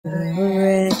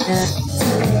Hello.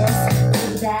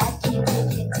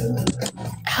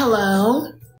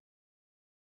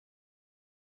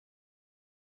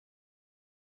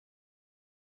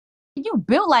 You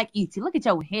built like E.T. Look at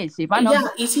your head shape. I know. Yeah,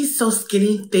 E.T.'s so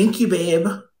skinny. Thank you, babe.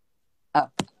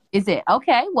 Is it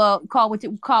okay? Well, call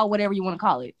whatever you want to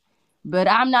call it. But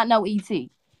I'm not no E.T.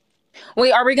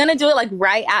 Wait, are we gonna do it like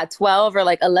right at 12 or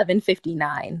like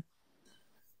 11:59?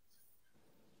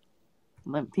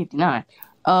 11:59.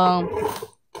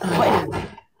 Wait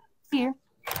here.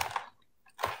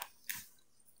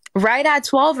 Right at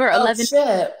 12 or 11?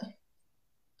 Shit.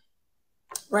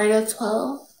 Right at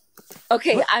 12?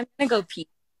 Okay, I'm gonna go pee.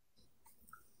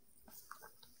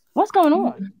 What's going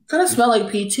on? Kind of smell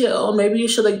like pee too. Maybe you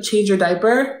should like change your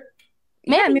diaper.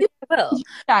 Yeah, maybe I will. No,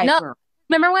 Diaper.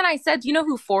 remember when I said, do you know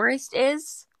who Forrest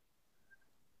is?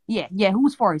 Yeah.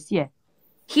 Who's Forrest? Yeah.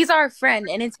 He's our friend,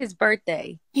 and it's his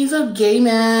birthday. He's a gay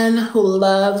man who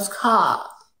loves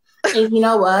cock. And you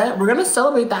know what? We're gonna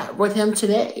celebrate that with him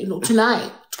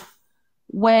tonight.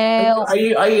 Well, Are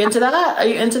you into that? Are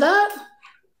you into that?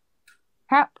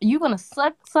 how you gonna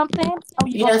suck something? Oh,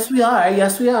 Yes, we are.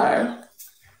 Yes, we are.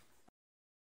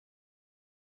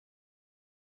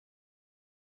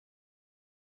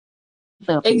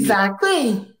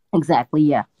 Exactly. Exactly.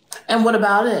 Yeah. And what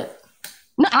about it?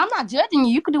 No, I'm not judging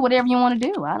you. You can do whatever you want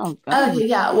to do. I don't.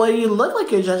 Yeah. Well, you look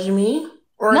like you're judging me,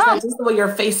 or is that just the way your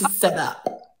face is set up?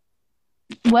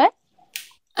 What?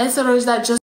 I said, or is that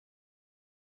just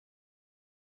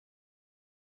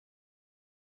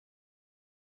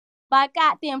by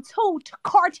goddamn two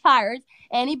car tires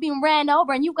and it been ran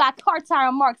over and you got car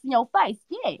tire marks in your face.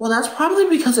 Yeah. Well, that's probably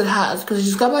because it has, because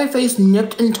it's got my face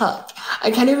nipped and tucked.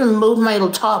 I can't even move my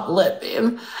top lip,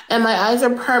 babe. And my eyes are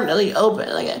permanently open.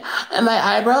 And my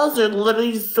eyebrows are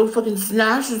literally so fucking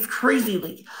snatched. It's crazy.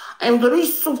 Like, I'm literally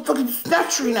so fucking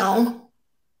snatched right now.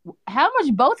 How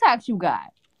much Botox you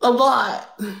got? A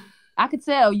lot. I could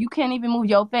tell you can't even move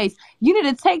your face. You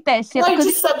need to take that shit. Why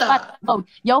you said that?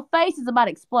 Your face is about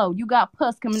to explode. You got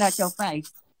pus coming out your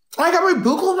face. I got my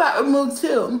buccal that removed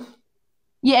too.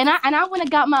 Yeah, and I went and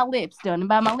got my lips done. And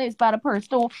by my lips, by the per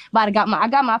store, I got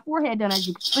my forehead done, as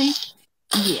you can see.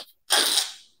 Yeah.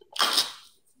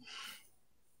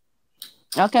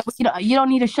 Okay, but you don't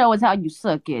need to show us how you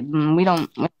suck it. We don't.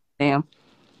 Damn.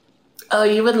 Oh,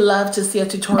 you would love to see a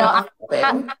tutorial.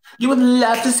 No, you would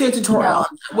love to see a tutorial,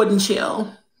 wouldn't you? Wouldn't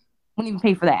even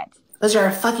pay for that. Because you're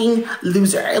a fucking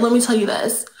loser. And let me tell you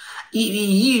this: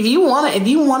 if you want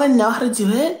to know how to do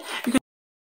it,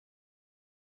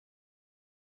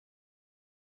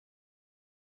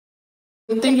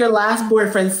 I think your last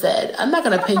boyfriend said, "I'm not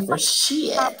gonna pay for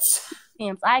shit."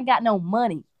 I ain't got no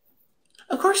money.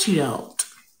 Of course you don't.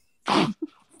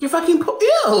 You're fucking ew.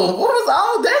 What was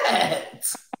all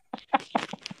that?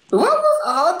 What was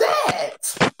all that?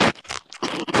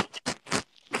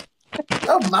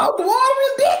 Oh, mouth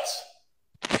watering, bitch.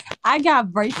 I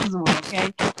got braces on,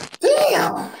 okay?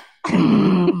 Damn.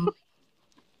 I'm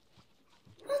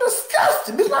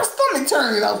disgusted. Bitch, my stomach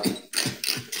turning over.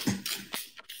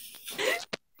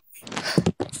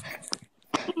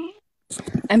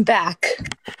 I'm back.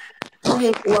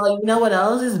 Okay, well, you know what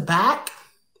else is back?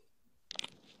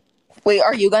 Wait,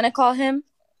 are you gonna call him?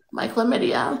 My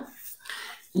chlamydia.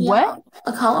 What? Yeah,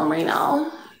 I'll call him right now.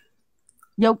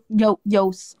 Yo,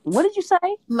 what did you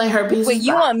say? My herpes. Wait,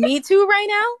 you want me to right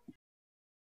now?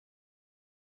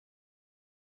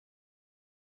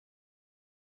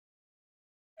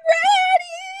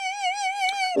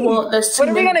 Ready! Well, what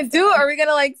are we gonna do? Are we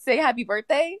gonna like say happy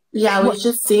birthday? Yeah, we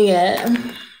just sing it.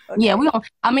 Okay. Yeah, we don't.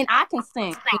 I mean, I can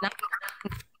sing.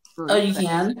 Oh, you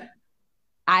can?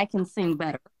 I can sing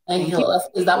better.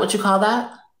 Is that what you call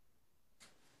that?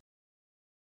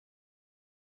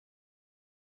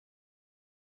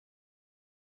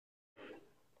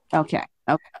 Okay.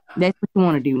 That's what you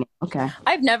want to do now. Okay.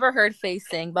 I've never heard Faye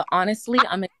sing, but honestly,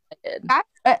 I'm excited.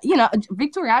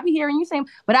 Victoria, I be hearing you sing,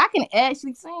 but I can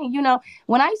actually sing.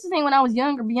 When I used to sing when I was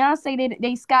younger, Beyonce,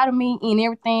 they scouted me and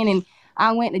everything, and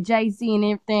I went to Jay-Z and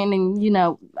everything, and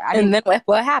and then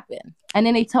what happened? And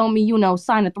then they told me,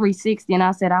 sign a 360, and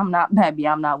I said, I'm not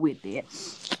with that.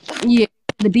 Yeah,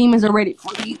 the demons are ready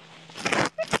for you.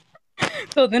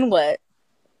 So then what?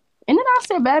 And then I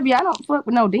said, baby, I don't fuck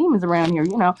with no demons around here.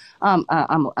 I'm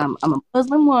a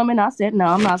Muslim woman. I said, no,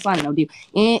 I'm not signing no deal.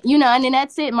 And and then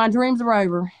that's it. My dreams are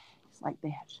over. It's like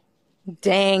that.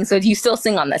 Dang. So do you still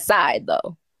sing on the side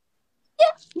though?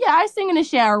 Yeah. I sing in the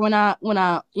shower when I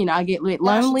I get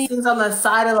lonely. She sings on the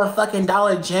side of a fucking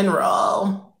Dollar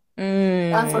General.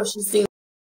 That's what she sings.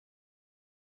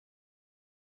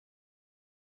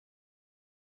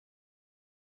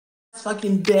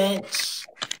 Fucking bitch.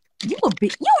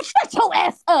 bitch. You shut your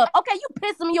ass up. Okay, you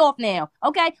pissing me off now.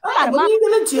 Okay? What are you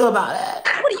gonna do about it?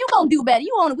 What are you gonna do about it?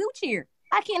 You on a wheelchair.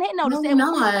 I can't hit no to No, say I'm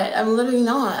not. I'm literally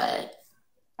not.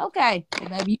 Okay, well,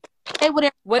 baby. Say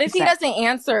whatever. What if he doesn't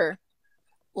answer?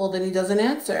 Well, then he doesn't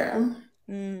answer.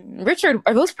 Richard,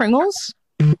 are those Pringles?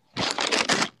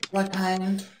 What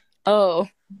kind? Oh.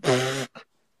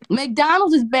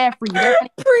 McDonald's is bad for you.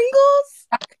 Pringles?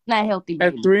 Not healthy,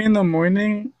 baby. At 3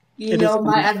 a.m. You know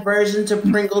my aversion to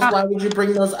Pringles. Why would you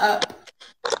bring those up?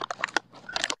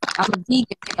 I'm a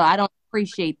vegan, so I don't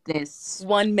appreciate this.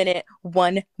 1 minute.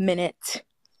 1 minute.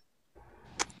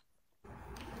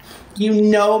 You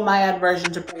know my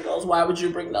aversion to Pringles. Why would you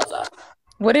bring those up?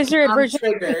 What is your aversion?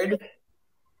 I'm triggered.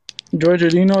 Georgia,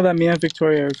 do you know that me and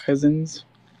Victoria are cousins?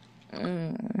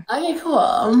 Okay, cool.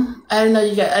 I didn't know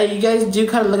you guys do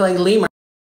kind of look like lemurs.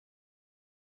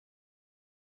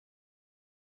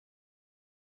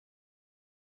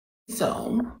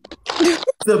 So,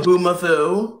 the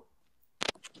boomathoo.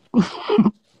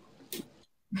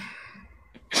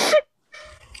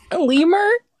 A lemur?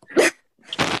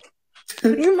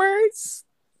 Lemurs?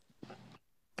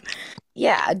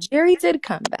 Yeah, Jerry did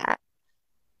come back.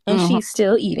 And she's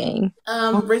still eating.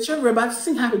 Richard, we're about to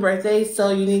sing happy birthday, so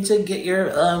you need to get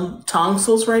your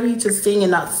tonsils ready to sing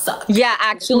and not suck. Yeah,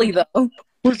 actually, though.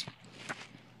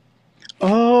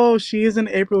 Oh, she is in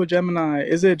April Gemini.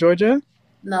 Is it Georgia?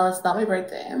 No, it's not my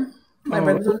birthday. My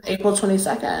birthday is April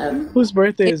 22nd. Whose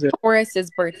birthday is it? Taurus's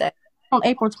birthday. On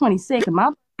April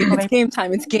 22nd. It's game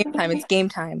time. It's game time. It's game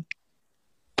time.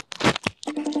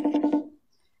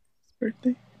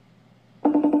 Birthday?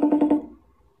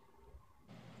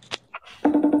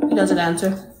 He doesn't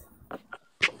answer.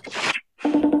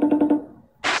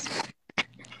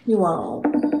 He won't.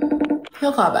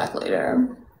 He'll call back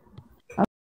later.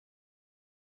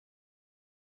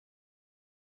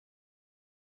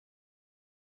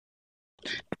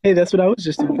 Hey, that's what I was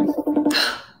just doing.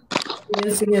 You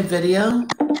didn't see a video?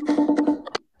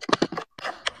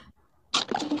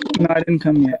 No, I didn't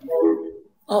come yet.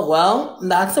 Oh, well,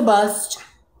 that's a bust.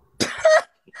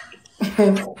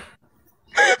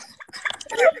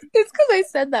 It's because I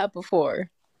said that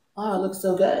before. Oh, it looks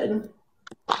so good.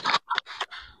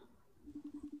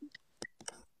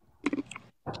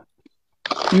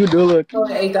 You do look. Oh,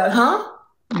 I ate that, huh?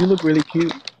 You look really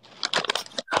cute.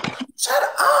 Shut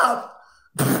up.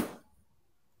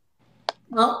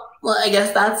 Well, I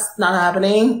guess that's not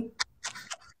happening.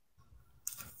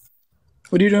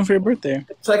 What are you doing for your birthday?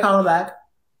 Should I call him back?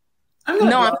 I'm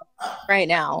right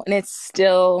now, and it's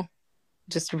still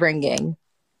just ringing.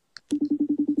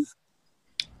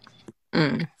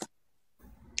 Happy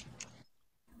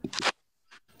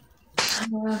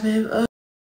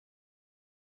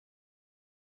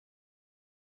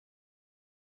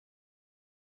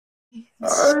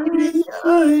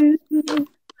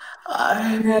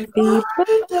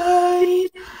birthday,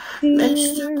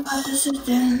 Mr.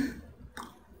 President.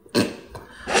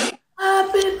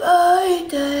 Happy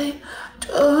birthday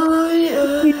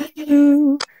to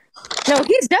you. No,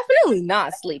 he's definitely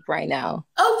not asleep right now.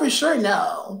 Oh, for sure,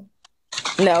 no.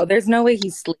 No, there's no way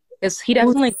he's asleep. He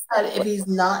definitely. If he's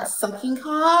not sucking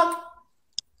cock,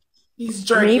 he's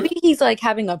drinking. Maybe he's like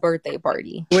having a birthday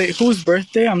party. Wait, whose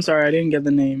birthday? I'm sorry, I didn't get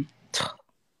the name.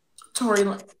 Tory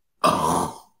Lane.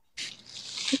 Oh.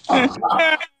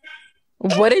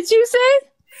 What did you say?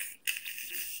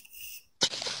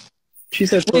 She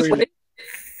said Tory.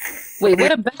 Wait,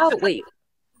 what about? Wait.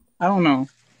 I don't know.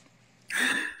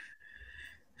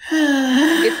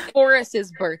 It's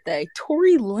Taurus's birthday.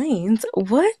 Tory Lane's?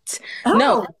 What? Oh,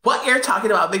 no. What you're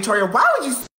talking about, Victoria? Why would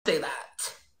you say that?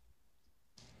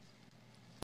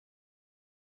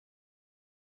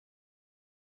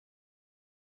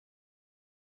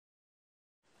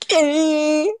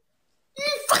 You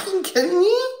fucking kidding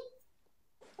me?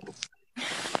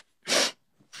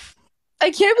 I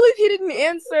can't believe he didn't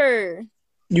answer.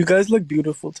 You guys look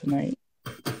beautiful tonight.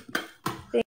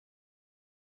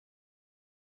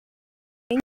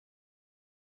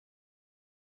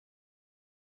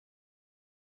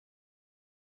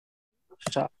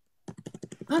 Shot.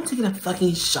 I'm not taking a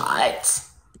fucking shot.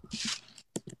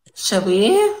 Should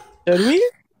we? Should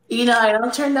we? You know, I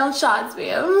don't turn down shots,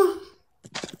 ma'am.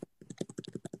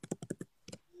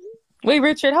 Wait,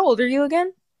 Richard, how old are you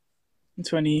again?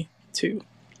 22.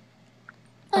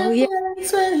 Oh, yeah.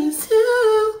 22.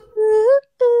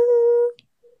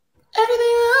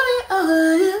 Everything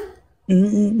on it.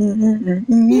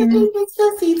 You think it's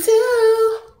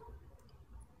 52.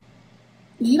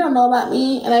 You don't know about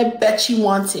me, and I bet you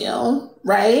want to,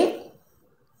 right?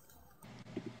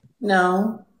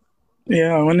 No.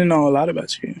 Yeah, I want to know a lot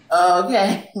about you.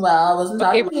 Okay. Well, I wasn't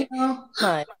talking to you.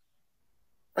 Fine.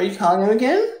 Are you calling him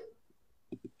again?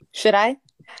 Should I?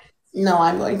 No,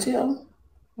 I'm going to.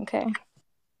 Okay.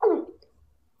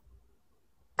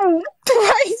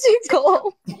 Why did you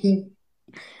go?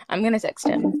 I'm gonna text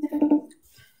him.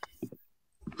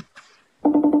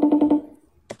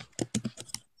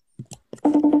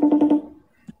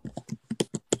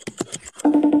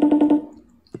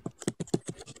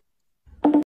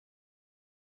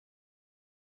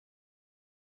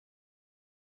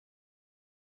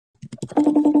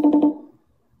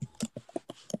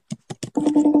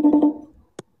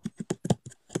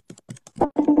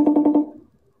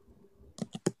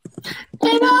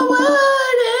 And I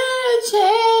wouldn't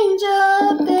change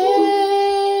a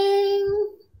thing.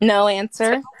 No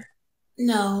answer.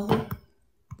 No.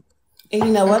 And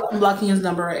you know what? I'm blocking his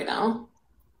number right now.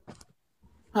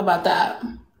 How about that?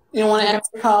 You don't want to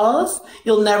answer calls?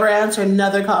 You'll never answer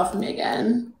another call from me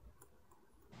again.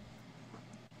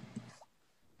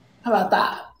 How about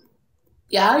that?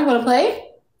 Yeah, you want to play?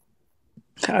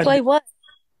 Play what?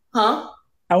 Huh?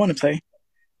 I want to play.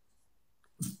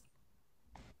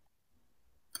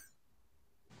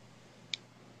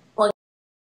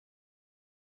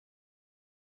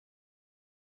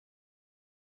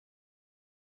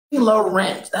 Low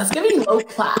rent. That's giving low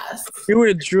class. You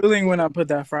were drooling when I put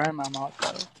that fry in my mouth,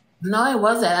 though. No, I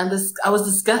wasn't. I was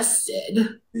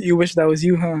disgusted. You wish that was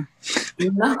you, huh?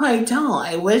 No, I don't.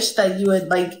 I wish that you would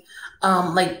like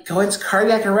go into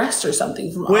cardiac arrest or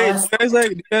something from Wait, us. do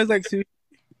you guys like sushi?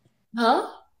 Huh?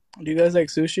 Do you guys like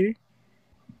sushi?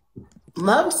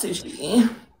 Love sushi.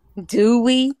 Do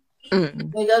we? They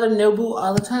go to Nobu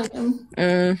all the time.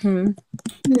 Mm-hmm.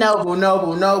 Nobu.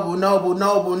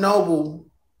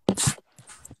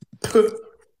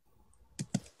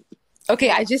 Okay,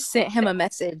 I just sent him a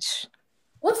message.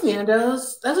 What's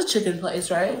Nando's? That's a chicken place,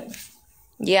 right?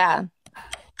 Yeah.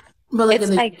 But like It's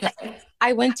in the like UK.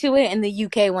 I went to it in the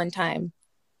UK one time.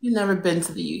 You've never been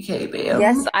to the UK, babe.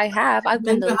 Yes, I have. I've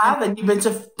been to You haven't. You've been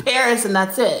to Paris and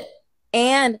that's it.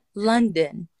 and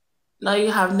London. No,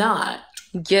 you have not.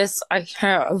 Yes, I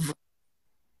have.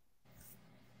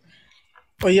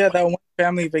 Oh yeah, that one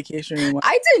family vacation we went.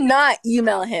 I did not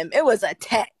email him. It was a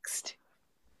text.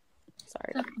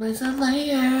 Sorry. That was a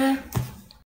liar.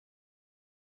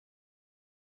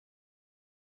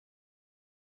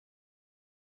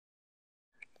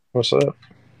 What's up?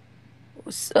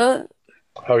 What's up?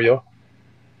 How are y'all?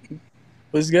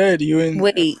 Was good. You and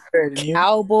Wait,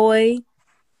 Cowboy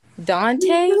Dante?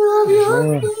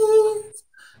 Cowboy.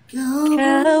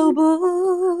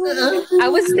 I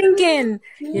was thinking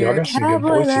Y'all got some good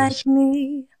cowboy voices. like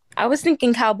me. I was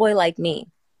thinking cowboy like me.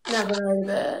 Never heard of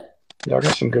it. Y'all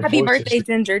got some good Happy voices. birthday,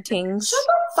 Ginger Tings. Shut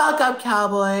the fuck up,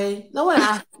 cowboy. No one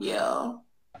asked you. Why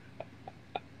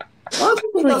don't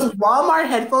you take those Walmart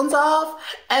headphones off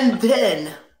and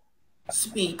then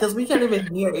speak? Because we can't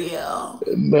even hear you.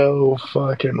 No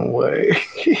fucking way.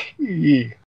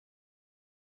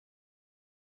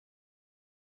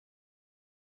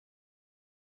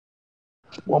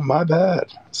 Well, my bad.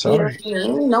 Sorry. You know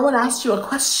what I mean? No one asked you a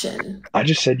question. I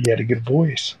just said you had a good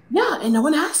voice. Yeah, and no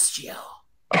one asked you.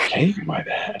 Okay, my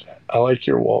bad. I like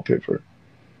your wallpaper.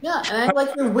 Yeah, and I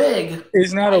like your wig.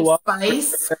 It's not a Like wallpaper.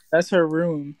 Spice. That's her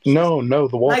room. No,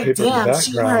 the wallpaper Like, in the damn,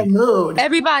 she's in her background. mood.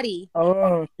 Everybody,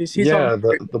 Oh, she's Yeah, on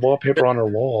the wallpaper on her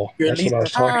wall. Your That's what I was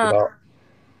Lisa. talking about.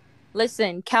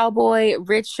 listen, Cowboy,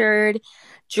 Richard,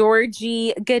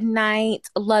 Georgie, good night.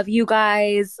 Love you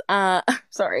guys.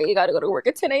 Sorry, I gotta go to work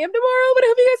at 10 a.m. tomorrow, but I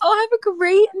hope you guys all have a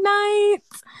great night.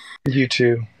 You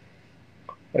too.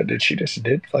 Did she just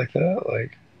dip like that?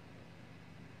 Like,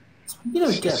 You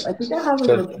know, dip. I think I have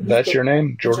that's your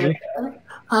name, Georgie?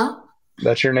 Huh?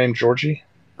 That's your name, Georgie?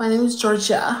 My name is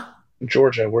Jeorgia.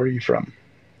 Georgia, where are you from?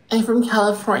 I'm from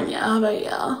California. How about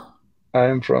you? I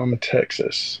am from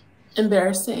Texas.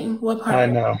 Embarrassing. What part? I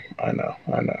know.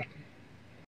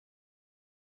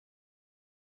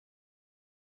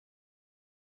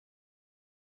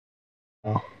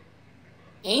 Oh,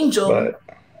 Angel. but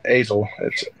Azle,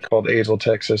 it's called Azle,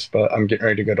 Texas, but I'm getting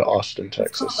ready to go to Austin, It's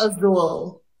Texas. called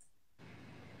Azul.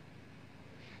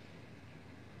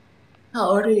 How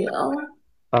old are you?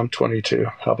 I'm 22.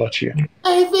 How about you?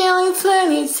 I'm feeling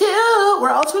 22. We're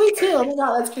all 22. Oh my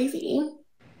god, that's crazy.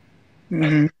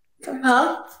 Mm-hmm.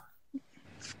 Huh?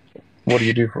 What do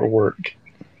you do for work?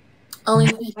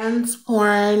 OnlyFans,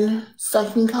 porn,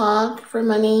 sucking cock for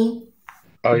money.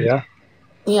 Oh, yeah?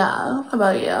 Yeah. How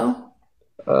about you?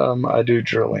 I do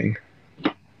drilling.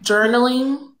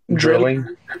 Journaling. Drilling?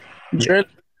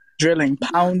 Drilling,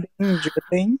 pounding,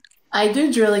 drilling. I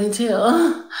do drilling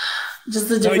too. Just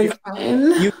a different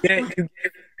kind. You get.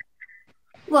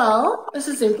 Well, it's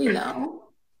the same thing now.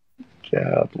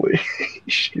 Yeah, please.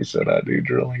 She said I do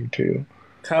drilling too.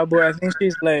 Cowboy, I think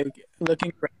she's like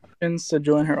looking for options to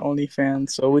join her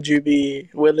OnlyFans. So would you be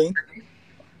willing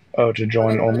Oh, to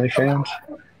join OnlyFans?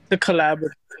 to collab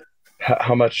with?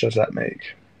 How much does that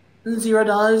make?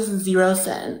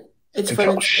 $0.00. It's for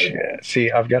Oh the shit! See,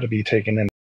 I've got to be taken in.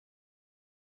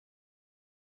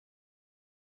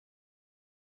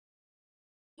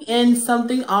 in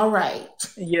something all right.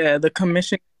 Yeah, the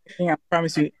commission thing, I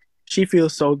promise you, she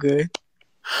feels so good.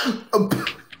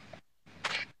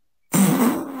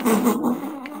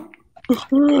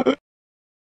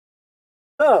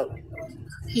 Oh,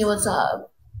 Hey, what's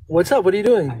up? what's up? What are you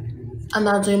doing? I'm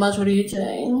not doing much. What are you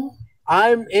doing?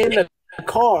 I'm in a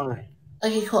car.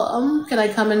 Okay, cool. Can I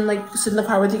come and like sit in the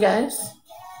car with you guys?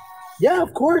 Yeah,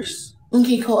 of course.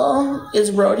 Okay, cool.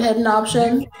 Is Roadhead an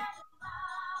option?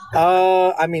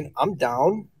 I mean, I'm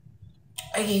down.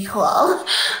 Okay, cool.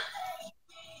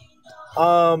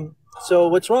 So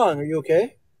what's wrong? Are you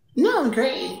okay? No, I'm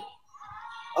great.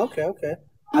 Okay, okay.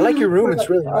 I like your room. It's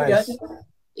really nice.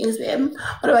 Thanks, babe.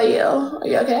 What about you? Are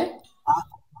you okay?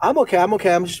 I'm okay. I'm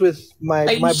okay. I'm just with my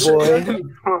Are you boy. sure?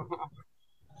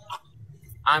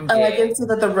 I'm Oh, I gay. can see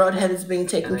that the Roadhead is being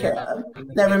taken care of.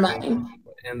 Never mind.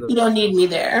 And You don't need me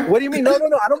there. What do you mean? No.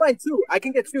 I don't mind two. I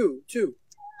can get two.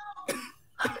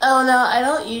 Oh no, I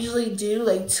don't usually do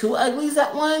like two uglies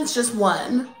at once, just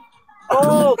one.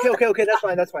 Oh, okay. That's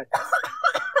fine. That's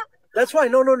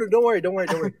fine. No. Don't worry.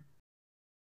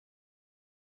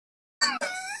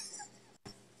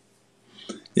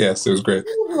 Yes, it was great.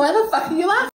 Why the fuck are you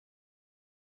laughing?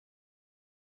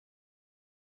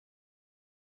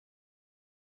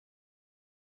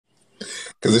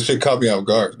 Because this shit caught me off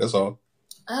guard. That's all.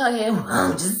 Okay, well,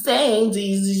 I'm just saying, do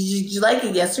you like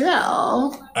it, yes or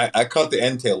no? I caught the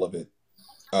end tail of it.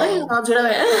 Okay, I'll do it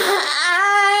again.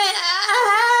 I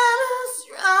am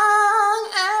strong.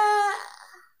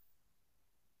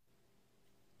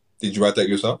 Did you write that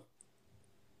yourself?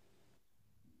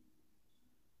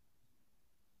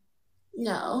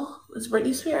 No, it's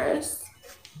Britney Spears.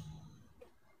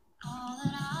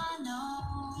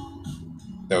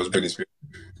 That was Britney Spears.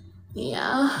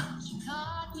 Yeah.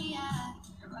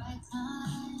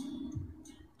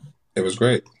 It was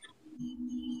great.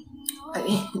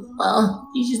 Okay, well,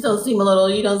 you don't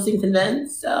seem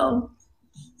convinced, so.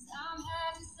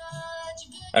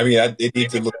 I mean, it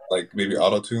needs to look like maybe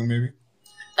auto-tune, maybe.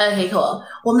 Okay, cool.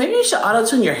 Well, maybe you should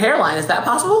auto-tune your hairline. Is that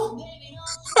possible?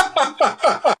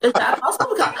 Is that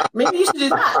possible? Maybe you should do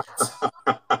that.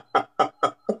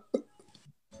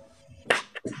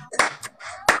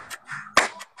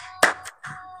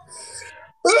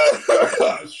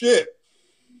 Shit.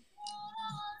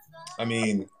 I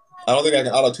mean, I don't think I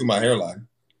can auto-tune my hairline.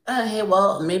 Okay,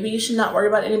 well, maybe you should not worry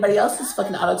about anybody else's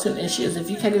fucking auto-tune issues if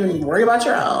you can't even worry about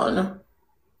your own.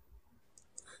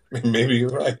 Maybe you're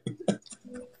right.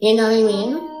 You know what I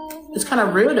mean? It's kind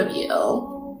of rude of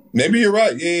you. Maybe you're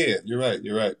right. Yeah, you're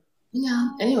right. Yeah.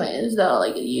 Anyways, though,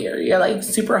 like you're like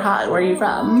super hot. Where are you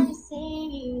from?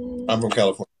 I'm from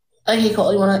California. Okay,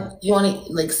 cool. You wanna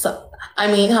like suck? I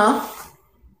mean, huh?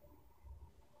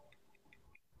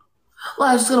 Well,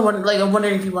 I was just I'm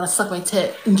wondering if you want to suck my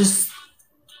tit and just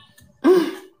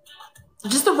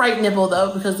the right nipple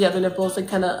though, because the other nipples are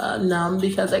kind of numb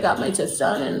because I got my tits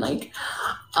done and like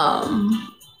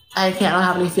I can't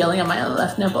have any feeling on my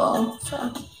left nipple.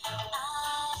 So.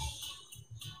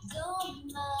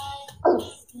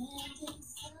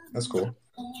 That's cool.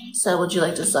 So would you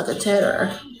like to suck a tit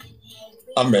or?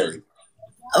 I'm married.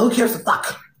 Oh, who cares the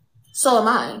fuck? So am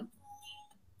I.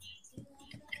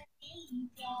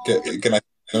 Can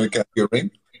I get a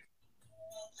ring?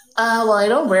 Well, I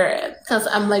don't wear it because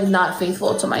I'm like not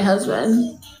faithful to my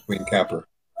husband. Queen Capper.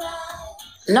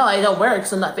 No, I don't wear it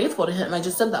because I'm not faithful to him. I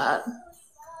just said that.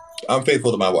 I'm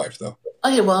faithful to my wife, though.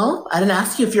 Okay, well, I didn't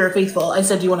ask you if you're faithful. I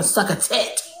said, do you want to suck a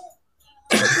tit?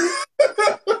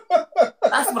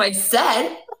 That's what I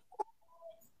said.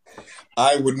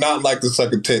 I would not like to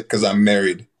suck a tit because I'm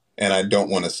married and I don't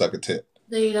want to suck a tit.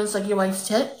 Then you don't suck your wife's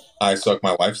tit? I suck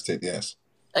my wife's tit, yes.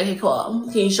 Okay, cool.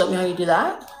 Can you show me how you do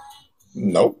that?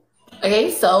 Nope.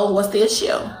 Okay, so what's the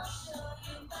issue?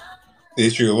 The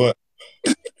issue of what?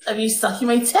 Of you sucking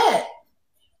my tit?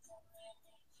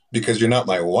 Because you're not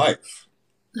my wife.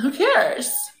 Who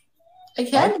cares? I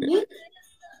can be.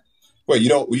 Wait, you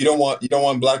don't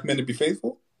want black men to be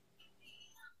faithful?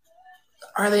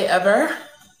 Are they ever?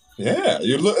 Yeah. What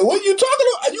are you talking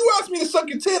about? You asked me to suck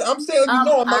your tit. I'm saying I'm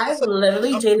not. I've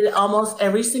literally dated almost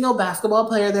every single basketball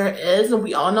player there is, and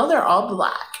we all know they're all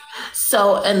black.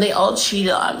 So, and they all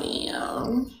cheated on me.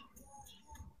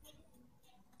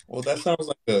 Well, that sounds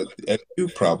like a you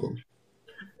problem.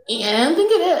 Yeah, I don't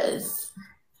think it is.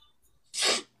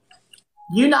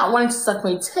 You not wanting to suck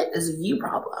my tit is a you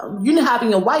problem. You not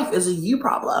having a wife is a you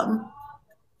problem.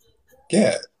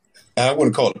 Yeah. And I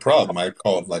wouldn't call it a problem. I'd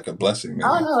call it like a blessing, maybe.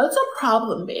 Oh, no, it's a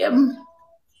problem, babe.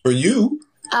 For you?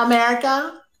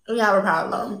 America, we have a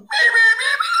problem.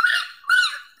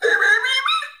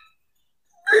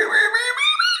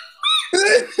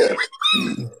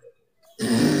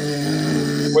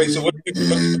 Wait, so what do you do?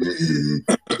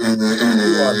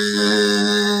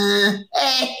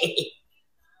 Hey.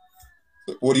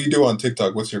 What do you do on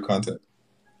TikTok? What's your content?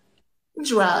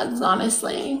 Drugs,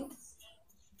 honestly.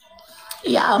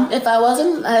 Yeah, if there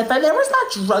was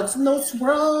not drugs in this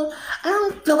world, I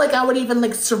don't feel like I would even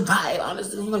like survive,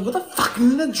 honestly. I'm like, what the fuck? I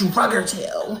need a drug or two.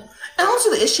 I don't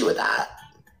see the issue with that.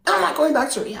 And I'm not going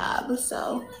back to rehab,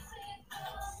 so.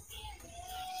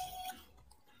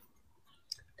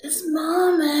 This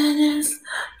moment is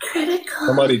critical.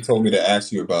 Somebody told me to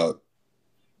ask you about.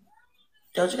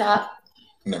 Jeorgia cat.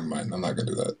 Never mind. I'm not gonna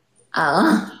do that.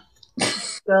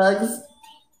 Drugs.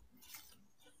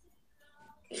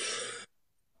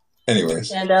 Anyways.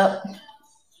 Stand up.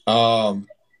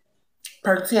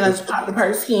 Perkins, pot the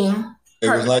Perkins. It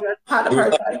was like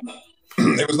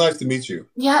It was nice to meet you.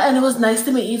 Yeah, and it was nice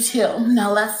to meet you too.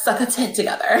 Now let's suck a tit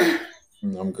together.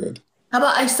 I'm good. How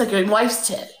about I suck your wife's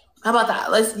tit? How about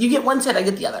that? You get one tit, I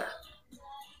get the other.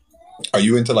 Are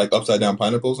you into like upside down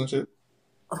pineapples and shit?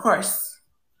 Of course.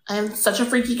 I am such a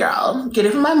freaky girl. Get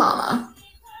it from my mama.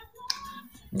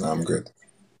 No, I'm good.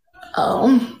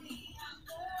 Oh.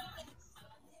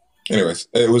 Anyways,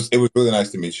 it was really nice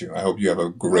to meet you. I hope you have a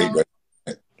great rest.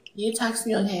 You text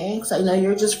me, okay? Because I know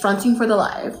you're just fronting for the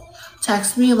live.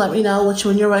 Text me, let me know what you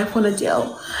and your wife want to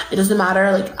do. It doesn't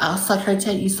matter. Like, I'll suck her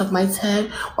tit, you suck my tit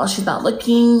while she's not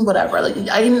looking, whatever. Like,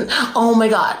 oh my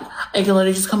God. I can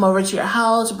literally just come over to your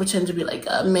house and pretend to be like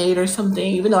a maid or something,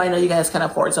 even though I know you guys can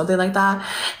afford something like that.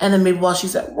 And then maybe while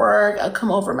she's at work, I'll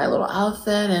come over in my little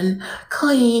outfit and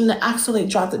clean, accidentally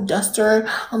drop the duster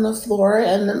on the floor.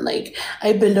 And then, like,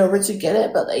 I bend over to get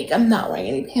it, but, like, I'm not wearing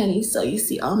any panties. So you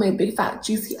see all my big, fat,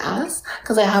 juicy ass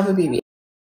because I have a baby